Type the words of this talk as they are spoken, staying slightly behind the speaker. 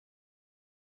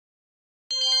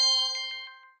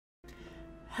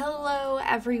Hello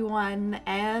everyone,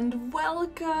 and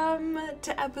welcome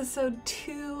to episode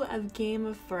 2 of Game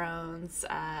of Thrones,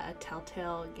 a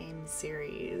Telltale game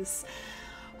series.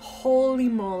 Holy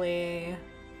moly,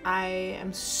 I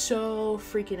am so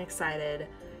freaking excited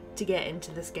to get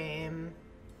into this game.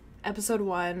 Episode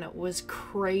 1 was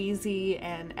crazy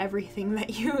and everything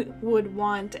that you would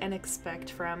want and expect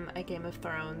from a Game of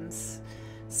Thrones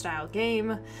style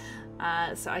game.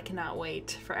 So I cannot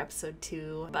wait for episode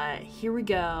 2. But here we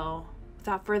go.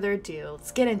 Without further ado,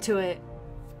 let's get into it.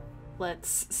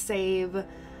 Let's save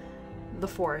the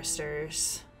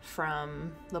Foresters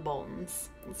from the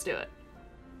Boltons. Let's do it.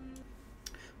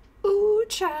 Ooh,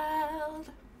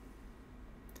 child.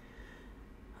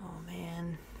 Oh,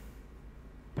 man.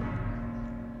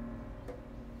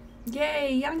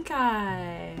 Yay,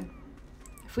 Yunkai!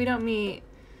 If we don't meet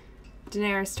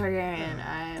Daenerys Targaryen,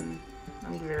 I'm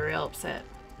gonna be real upset.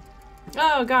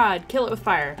 Oh god, kill it with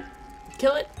fire.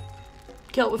 Kill it.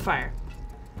 Kill it with fire.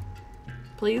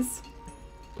 Please.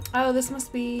 Oh, this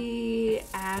must be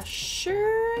Asher,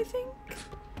 I think?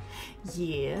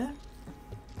 Yeah.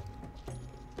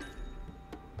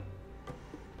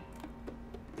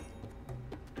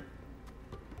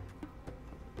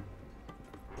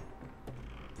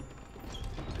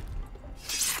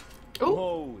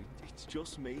 Oh, it's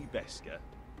just me, Beska.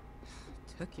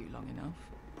 Took you long enough.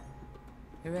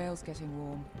 Your ale's getting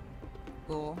warm.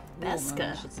 Or Beska,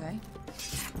 warmer, I should say.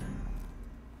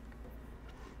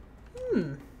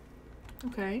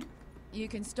 Okay. You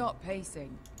can stop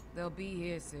pacing. They'll be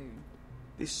here soon.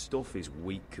 This stuff is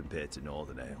weak compared to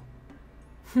Northern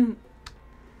Ale.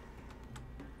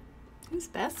 Who's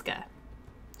Beska?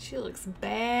 She looks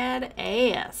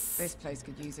badass. This place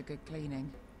could use a good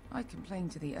cleaning. I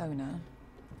complained to the owner.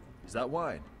 Is that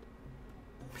wine?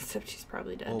 Except she's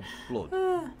probably dead. Or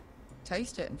blood?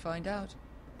 Taste it and find out.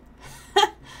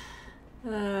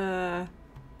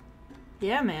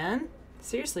 Yeah, man.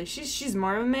 Seriously, she's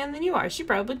more of a man than you are. She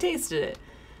probably tasted it.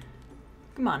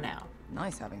 Come on now.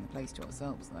 Nice having the place to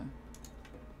ourselves, though.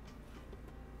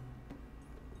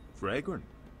 Fragrant.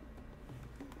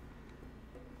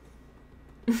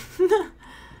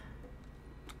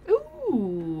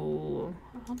 Ooh,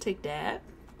 I'll take that.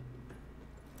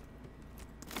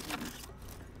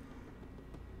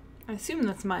 I assume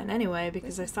that's mine anyway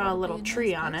because I saw a little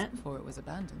tree on it. Before it was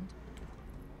abandoned.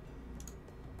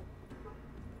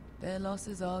 Their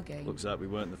losses are gained. Looks like we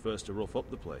weren't the first to rough up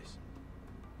the place.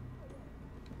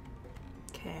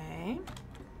 Okay.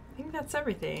 I think that's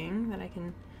everything that I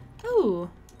can... Ooh!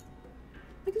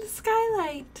 Look at the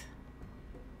skylight!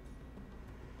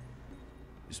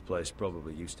 This place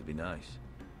probably used to be nice.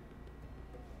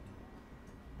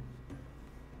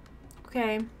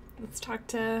 Okay, let's talk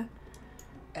to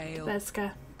Ale.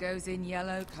 Beska. Goes in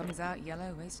yellow, comes out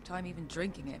yellow. Waste time even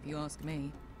drinking it, if you ask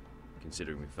me.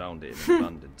 Considering we found it in an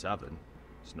abandoned tavern,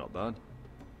 it's not bad.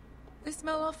 They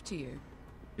smell off to you.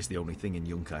 It's the only thing in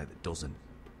Yunkai that doesn't.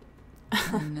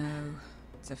 Oh, no.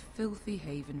 It's a filthy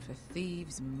haven for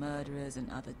thieves, murderers, and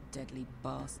other deadly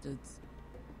bastards.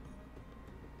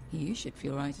 You should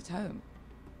feel right at home.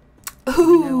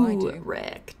 Ooh, know I do.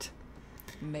 wrecked.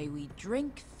 May we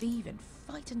drink, thieve, and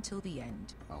fight until the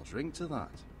end. I'll drink to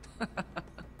that.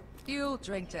 You'll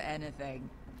drink to anything.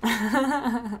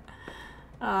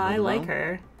 I like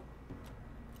her.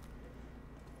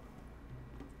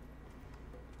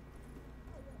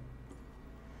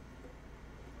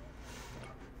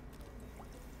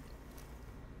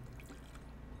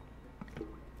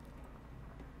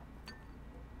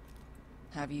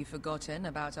 Have you forgotten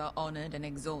about our honored and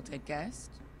exalted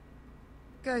guest?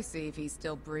 Go see if he's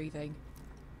still breathing.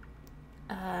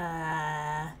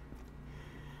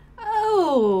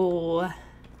 Oh.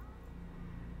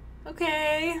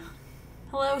 Okay.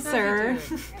 Hello, How's he sir.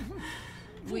 doing?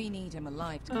 We need him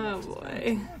alive to Oh collect his boy.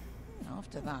 bounty.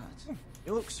 After that,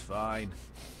 He looks fine.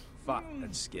 Fat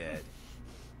and scared.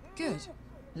 good.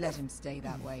 Let him stay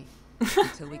that way.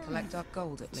 Until we collect our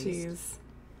gold, at least. Jeez.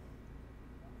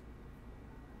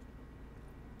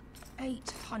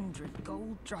 800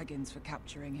 gold dragons for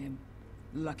capturing him.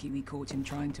 Lucky we caught him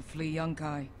trying to flee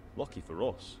Yunkai. Lucky for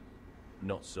us.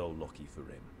 Not so lucky for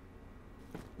him.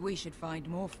 We should find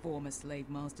more former slave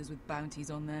masters with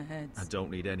bounties on their heads. I don't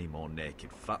need any more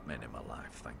naked fat men in my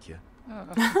life, thank you.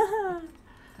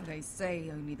 They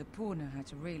say only the poor know how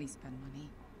to really spend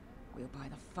money. We'll buy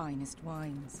the finest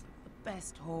wines, the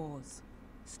best whores,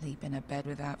 sleep in a bed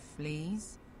without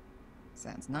fleas.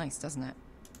 Sounds nice, doesn't it?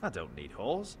 I don't need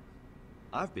whores.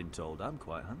 I've been told I'm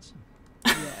quite handsome.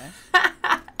 Yeah.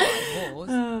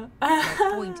 Whores.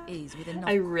 My point is, with enough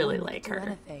I really coin like to her.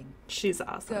 anything, She's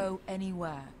awesome. go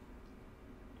anywhere.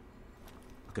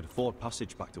 I could afford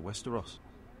passage back to Westeros.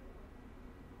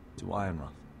 To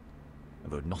Ironrath.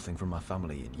 I've heard nothing from my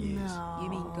family in years. No. You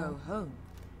mean go home?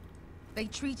 They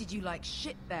treated you like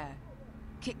shit there.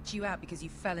 Kicked you out because you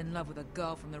fell in love with a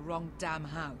girl from the wrong damn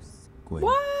house. Queen.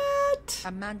 What?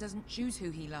 A man doesn't choose who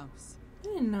he loves. I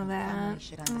didn't know Family that.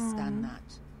 should understand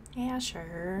that. Yeah,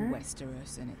 sure.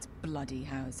 Westeros and its bloody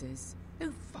houses.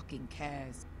 Who fucking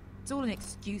cares? It's all an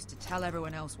excuse to tell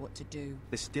everyone else what to do.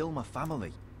 They're still my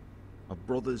family. My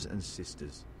brothers and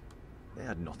sisters. They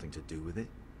had nothing to do with it.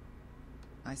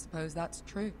 I suppose that's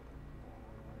true.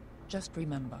 Just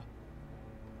remember,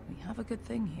 we have a good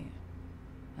thing here.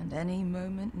 And any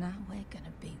moment now, we're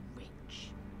gonna be rich.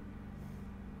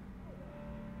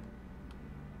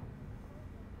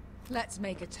 Let's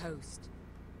make a toast.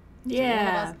 To all of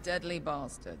Yeah. us deadly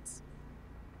bastards.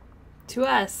 To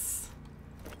us.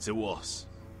 To us.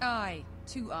 Aye,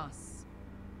 to us.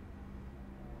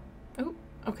 Oh,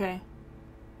 okay.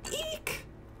 Eek!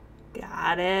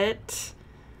 Got it.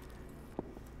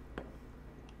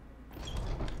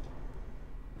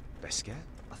 Beskar?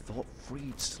 I thought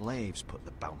freed slaves put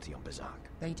the bounty on Berserk.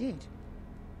 They did.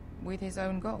 With his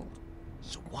own gold.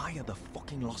 So why are the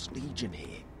fucking Lost Legion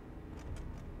here?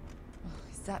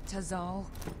 Is that Tazal?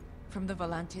 From the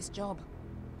Volantis job?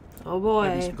 Oh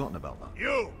Maybe he's boy. forgotten about that.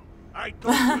 You! I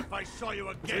told you if I saw you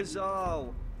again,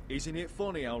 Tazal! Isn't it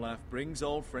funny how life brings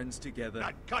old friends together?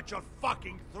 I'd cut your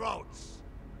fucking throats!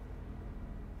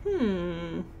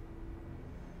 Hmm.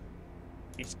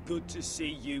 It's good to see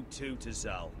you too,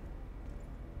 Tazal.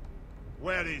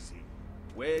 Where is he?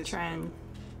 Where's... Try and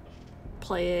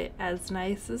play it as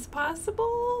nice as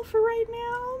possible for right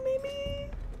now, maybe?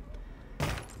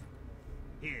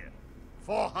 Here.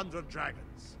 400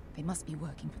 dragons. They must be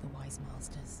working for the Wise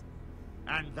Masters.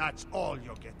 And that's all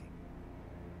you're getting.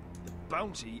 The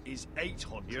bounty is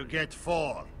 800. You get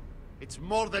 4. It's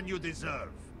more than you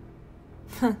deserve.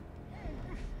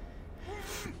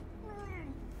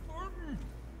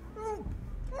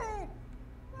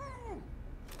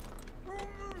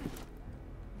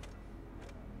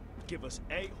 Give us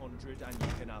 800 and you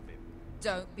can have him.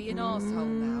 Don't be an arsehole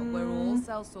now. We're all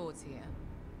sellswords here.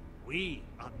 We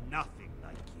are nothing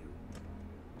like you.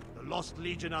 The Lost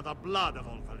Legion are the blood of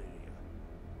all Valyria.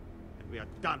 And we are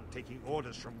done taking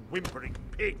orders from whimpering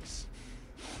pigs.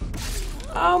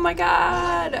 Oh my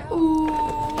god!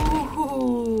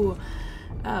 Ooh!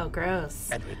 Oh, gross.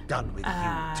 And we're done with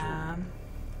you too.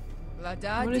 What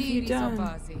have you done?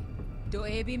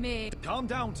 Calm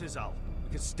down, Tazal. We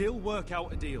can still work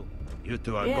out a deal. You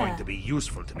two are Yeah. going to be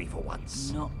useful to me for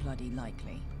once. Not bloody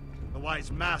likely. The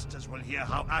Wise Masters will hear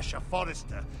how Asher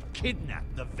Forrester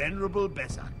kidnapped the venerable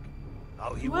Bezak.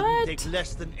 How he What? wouldn't take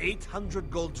less than 800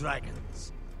 gold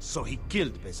dragons. So he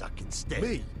killed Bezak instead.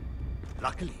 Me?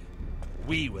 Luckily,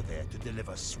 we were there to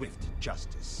deliver swift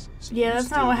justice. So Yeah, you that's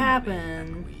steal not what the money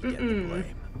happened. and we get the Mm-mm.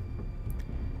 blame.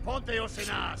 Ponteos en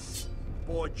as.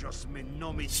 Bojos me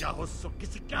nomi jahos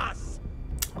kisikas.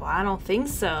 Well, I don't think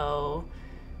so.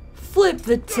 Flip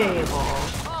the table.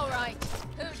 All right,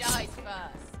 who dies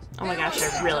first? Oh my gosh,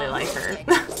 I really like her.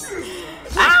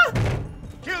 Ah!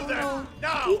 Kill them!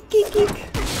 Now! Geek, geek, geek.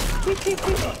 Geek, geek,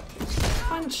 geek.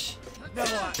 Punch. No,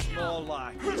 that's more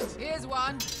like it. Here's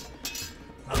one.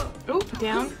 Oop,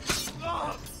 down.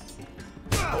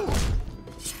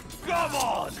 Come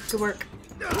on! Good work.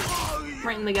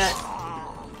 Right in the gut.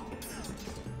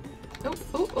 Oop,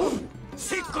 oop, oop.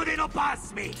 Sicurino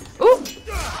pass me! Oop!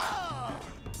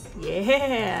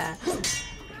 Yeah!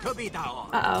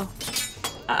 Uh-oh.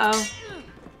 Uh-oh.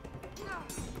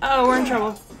 Uh-oh, we're in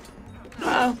trouble.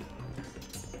 Uh-oh.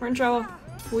 We're in trouble.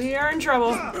 We are in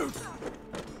trouble.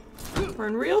 We're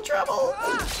in real trouble.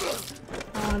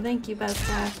 Oh, thank you, best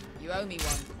guy. You owe me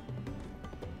one.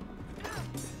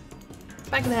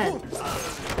 Back of the head.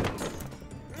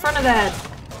 Front of the head.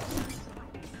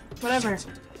 Whatever.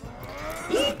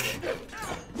 Eek!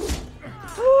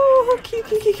 Ooh, cute,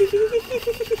 cute, cute, cute, cute,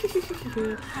 cute,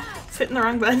 cute. It's hitting the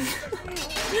wrong button.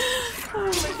 Oh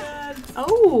my god.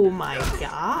 Oh my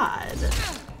god.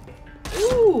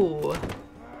 Ooh.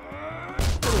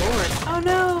 Good lord. Oh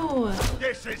no.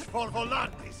 This is for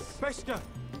Volantis. Beskar,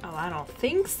 Oh, I don't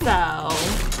think so.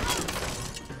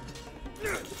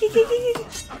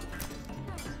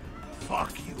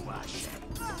 Fuck you, Asher.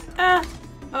 Ah.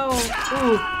 Oh.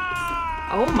 Ooh.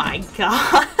 Oh my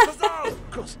god.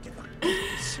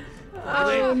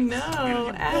 Oh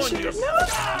no. Asher.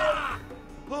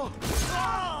 No.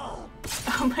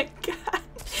 Oh my god.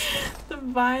 The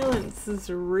violence is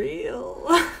real.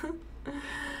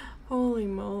 Holy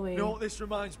moly. you know what this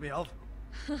reminds me of?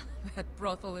 That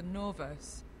brothel in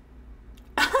Norvos.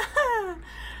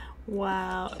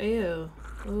 Wow. Ew.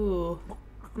 Ooh.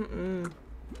 You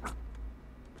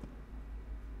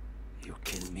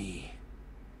kill me,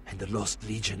 and the Lost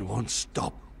Legion won't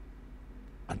stop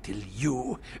until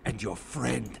you and your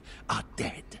friend are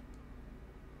dead.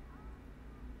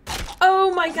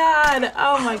 Oh my god!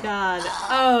 Oh my god.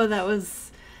 Oh, that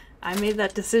was... I made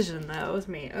that decision. That was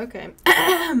me. Okay.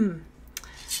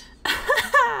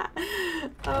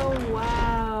 Oh,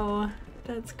 wow.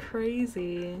 That's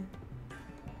crazy.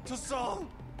 Telltale!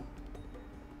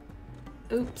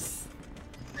 Oops.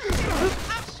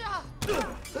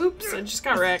 Oops, I just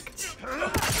got wrecked.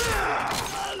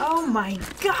 Oh my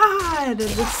god!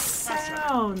 The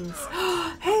sounds!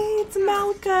 Hey, it's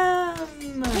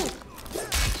Malcolm!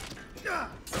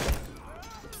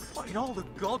 What in all the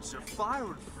gods of fire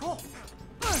and fuck?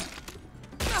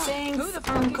 Thanks, Who the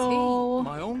fuck is he? Uncle.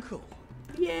 My uncle.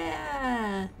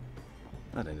 Yeah.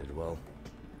 That ended well.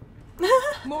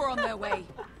 More on their way.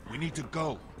 We need to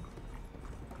go.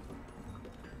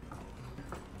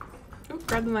 Ooh,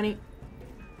 grab the money.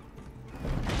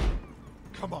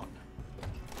 Come on.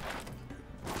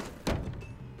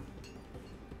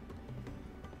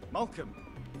 Malcolm.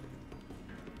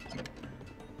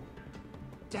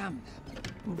 Damn.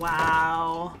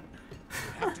 Wow. We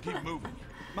have to keep moving.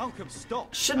 Malcolm,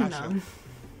 stop. Shouldn't Asher. known.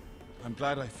 I'm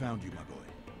glad I found you, my boy.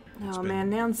 Oh been man,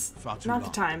 now's far too not the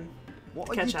long. time. What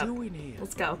are Catch you up. doing here?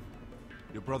 Let's go.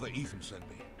 Your brother Ethan sent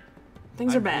me.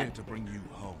 Things are I'm here bad. to bring you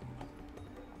home.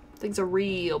 Things are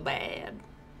real bad.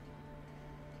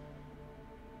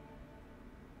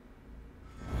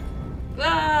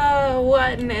 Oh,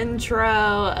 what an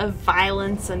intro of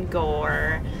violence and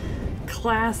gore.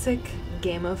 Classic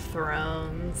Game of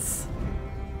Thrones.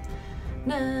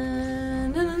 Na, na,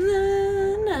 na,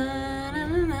 na, na, na,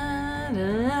 na,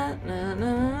 na, na,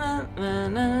 na, na,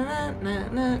 na, na,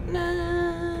 na,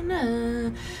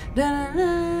 na,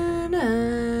 na,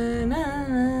 na,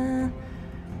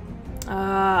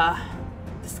 na.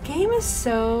 This game is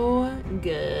so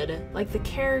good. Like the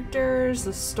characters,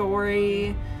 the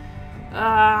story.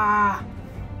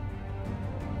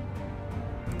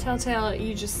 Telltale,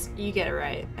 you get it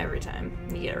right every time.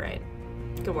 You get it right.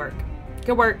 Good work.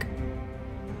 Good work.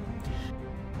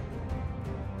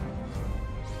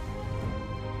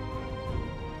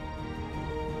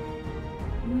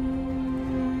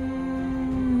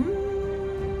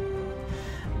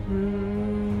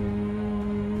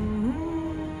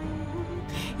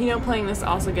 You know, playing this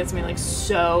also gets me like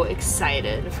so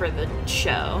excited for the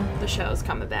show. The show's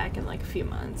coming back in like a few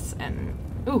months, and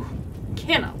ooh,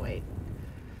 cannot wait.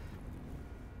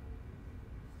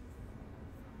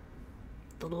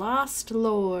 The Lost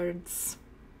Lords.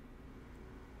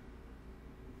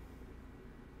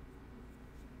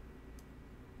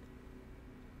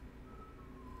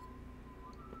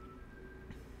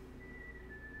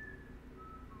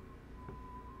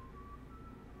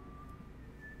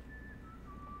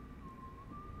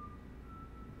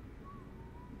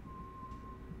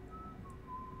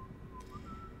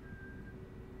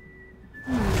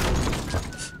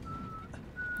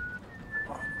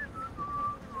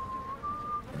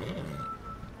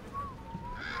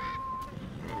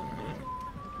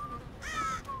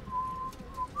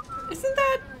 Isn't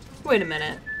that... Wait a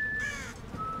minute.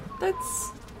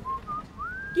 That's...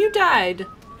 You died.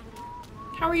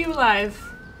 How are you alive?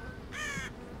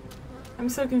 I'm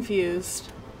so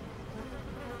confused.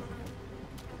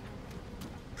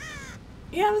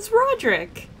 Yeah, that's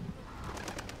Roderick.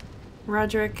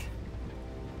 Roderick.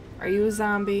 Are you a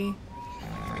zombie?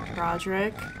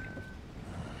 Roderick.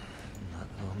 Not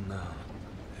long now.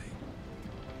 Hey.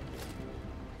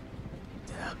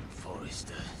 Damn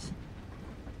foresters.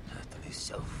 They're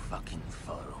so fucking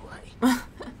far away.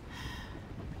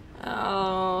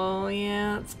 Oh,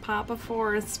 yeah, it's Papa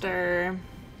Forrester.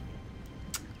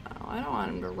 Oh, I don't want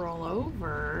him to roll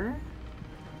over.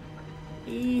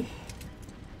 Eeh.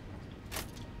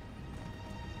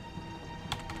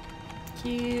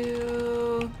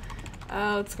 Cute.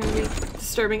 Oh, it's gonna be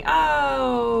disturbing.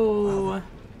 Oh!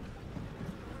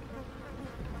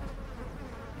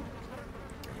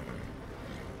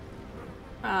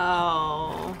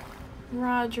 Oh.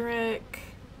 Roderick.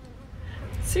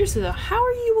 Seriously though, how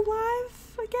are you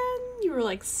alive again? You were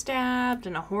like stabbed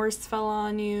and a horse fell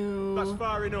on you. That's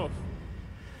far enough.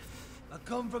 I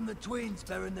come from the twins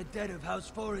bearing the dead of House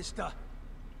Forrester.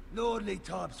 Lordly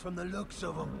types from the looks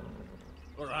of them.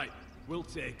 All right, we'll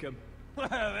take him. Well,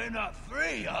 they're not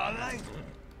free, are they?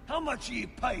 How much are you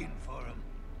paying for them?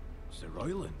 Sir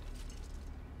Royland.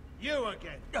 You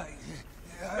again.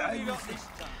 Have you got this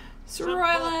time? Sir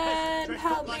Royland,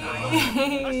 help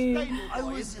me! I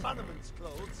was in Bannerman's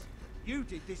clothes. You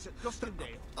did this at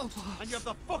Dustindale, and you have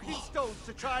the fucking stones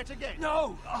to try it again.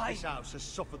 No, This house has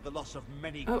suffered the loss of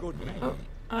many Oh, good men.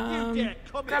 oh, You dare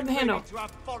come grab the here handle. claiming to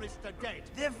have Forrester dead.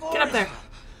 Get up there.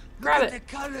 Grab The it.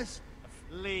 colors.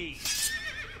 Leave.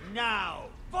 Now.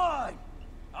 Fine.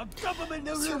 I'll dump them in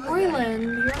the Sir river. Royland,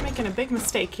 you're making a big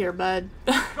mistake here, bud.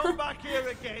 Come back here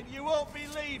again. You won't be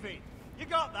leaving. You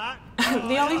got that?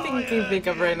 The only thing I can think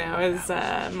of right now is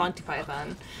Monty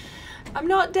Python. I'm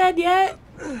not dead yet.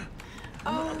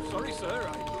 Oh, Sorry,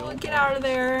 sir. get out of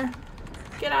there.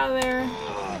 Get out of there.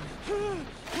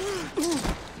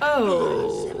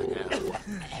 Oh.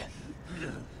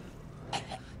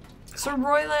 Sir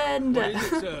Royland. What is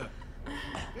it, sir?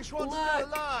 This one's Look. still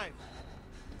alive.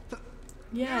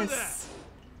 Yes.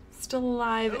 Still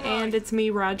alive, and it's me,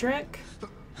 Roderick.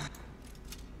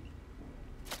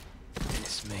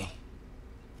 It's me,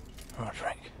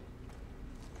 Roderick.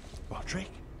 Roderick?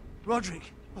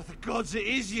 Roderick? Oh, the gods, it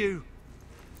is you.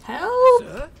 Help!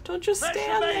 Sir? Don't just Fetch the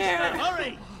stand maester, there.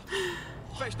 hurry!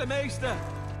 Fetch the maester.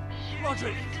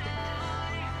 Roderick!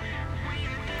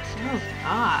 Oh,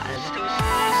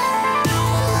 God.